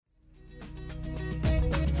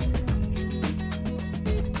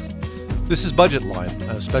This is Budget Line,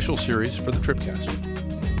 a special series for the Tripcast.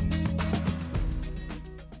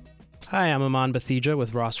 Hi, I'm Aman Bathija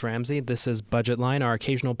with Ross Ramsey. This is Budget Line, our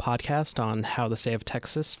occasional podcast on how the state of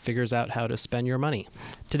Texas figures out how to spend your money.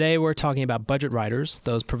 Today we're talking about budget riders,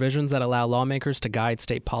 those provisions that allow lawmakers to guide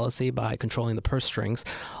state policy by controlling the purse strings.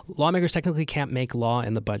 Lawmakers technically can't make law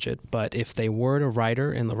in the budget, but if they word a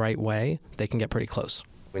rider in the right way, they can get pretty close.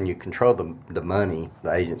 When you control the money,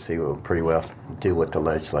 the agency will pretty well do what the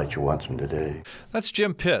legislature wants them to do. That's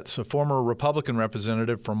Jim Pitts, a former Republican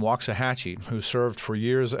representative from Waxahachie who served for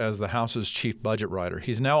years as the House's chief budget writer.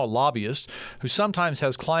 He's now a lobbyist who sometimes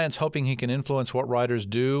has clients hoping he can influence what riders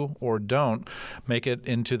do or don't make it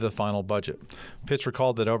into the final budget. Pitts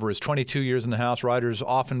recalled that over his 22 years in the House, riders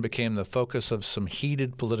often became the focus of some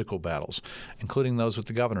heated political battles, including those with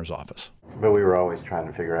the governor's office. But we were always trying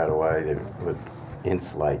to figure out a way that would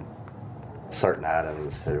insulate certain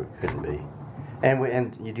items so it couldn't be.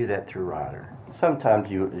 And you do that through rider. Sometimes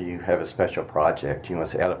you have a special project. You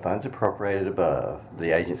want to say, out of funds appropriated above,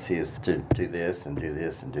 the agency is to do this and do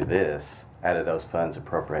this and do this out of those funds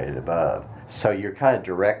appropriated above. So you're kind of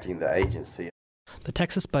directing the agency. The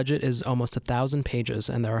Texas budget is almost 1,000 pages,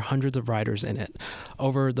 and there are hundreds of riders in it.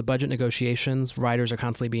 Over the budget negotiations, riders are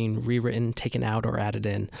constantly being rewritten, taken out, or added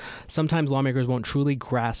in. Sometimes lawmakers won't truly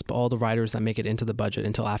grasp all the riders that make it into the budget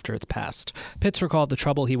until after it's passed. Pitts recalled the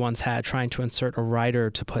trouble he once had trying to insert a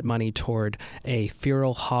rider to put money toward a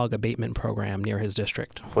feral hog abatement program near his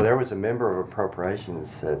district. Well, there was a member of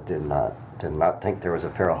appropriations that did not think there was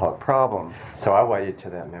a feral hog problem. So I waited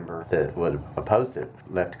till that member that would have opposed it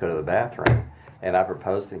left to go to the bathroom. And I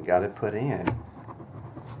proposed and got it put in.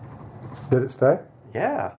 Did it stay?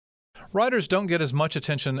 Yeah. Riders don't get as much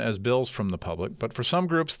attention as bills from the public, but for some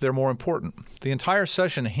groups, they're more important. The entire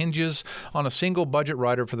session hinges on a single budget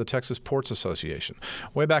rider for the Texas Ports Association.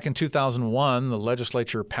 Way back in 2001, the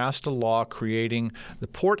legislature passed a law creating the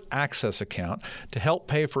Port Access Account to help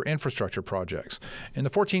pay for infrastructure projects. In the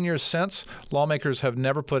 14 years since, lawmakers have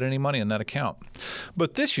never put any money in that account.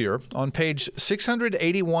 But this year, on page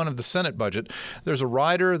 681 of the Senate budget, there's a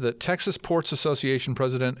rider that Texas Ports Association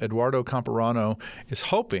President Eduardo Camperano is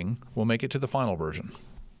hoping will make it to the final version.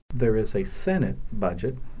 There is a Senate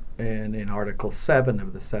budget, and in Article 7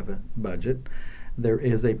 of the Senate budget, there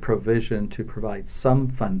is a provision to provide some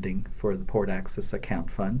funding for the Port Access Account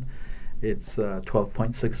Fund. It's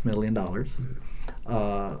 $12.6 million.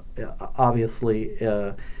 Obviously,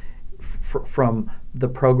 from the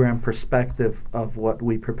program perspective of what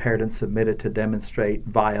we prepared and submitted to demonstrate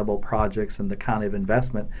viable projects and the kind of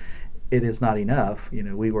investment, it is not enough.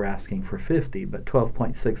 We were asking for 50, but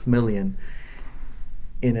 12.6 million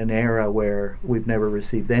in an era where we've never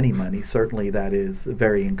received any money, certainly that is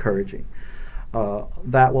very encouraging.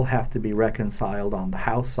 That will have to be reconciled on the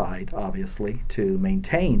House side, obviously, to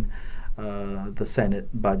maintain the Senate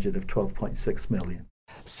budget of 12.6 million.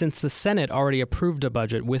 Since the Senate already approved a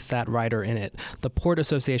budget with that rider in it, the Port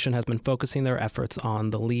Association has been focusing their efforts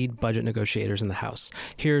on the lead budget negotiators in the House.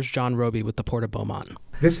 Here's John Roby with the Port of Beaumont.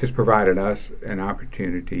 This has provided us an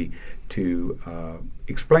opportunity to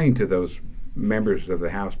explain to those members of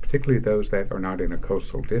the House, particularly those that are not in a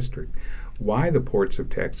coastal district, why the ports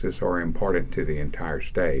of Texas are important to the entire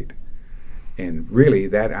state. And really,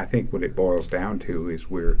 that I think what it boils down to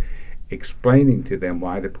is we're explaining to them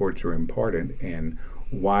why the ports are important and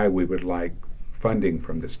why we would like funding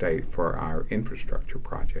from the state for our infrastructure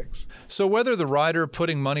projects. So whether the rider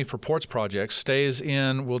putting money for ports projects stays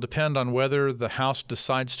in will depend on whether the House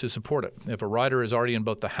decides to support it. If a rider is already in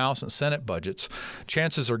both the House and Senate budgets,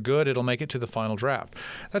 chances are good it'll make it to the final draft.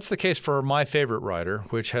 That's the case for my favorite rider,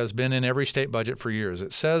 which has been in every state budget for years.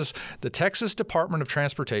 It says the Texas Department of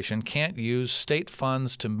Transportation can't use state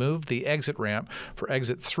funds to move the exit ramp for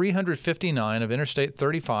exit 359 of Interstate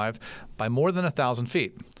 35 by more than 1,000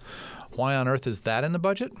 feet. Why on earth is that in the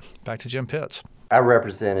budget? Back to Jim Pitts. I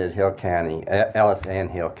represented Hill County, Ellis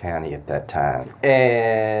and Hill County at that time.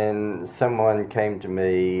 And someone came to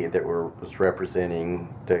me that was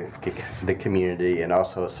representing the community and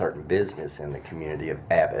also a certain business in the community of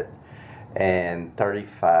Abbott. And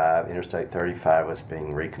Interstate 35 was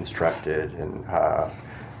being reconstructed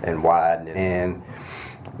and widened. And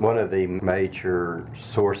one of the major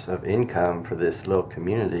source of income for this little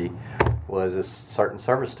community was a certain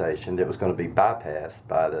service station that was going to be bypassed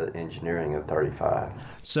by the engineering of 35.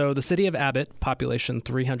 So the city of Abbott, population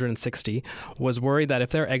 360, was worried that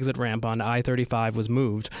if their exit ramp on I-35 was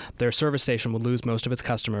moved, their service station would lose most of its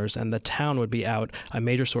customers and the town would be out a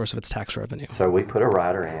major source of its tax revenue. So we put a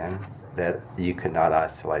rider in that you could not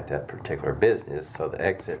isolate that particular business, so the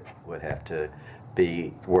exit would have to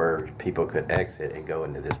be where people could exit and go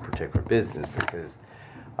into this particular business, because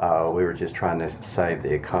We were just trying to save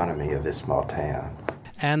the economy of this small town.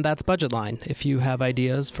 And that's Budget Line. If you have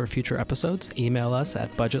ideas for future episodes, email us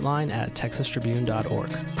at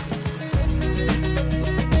budgetline@texastribune.org.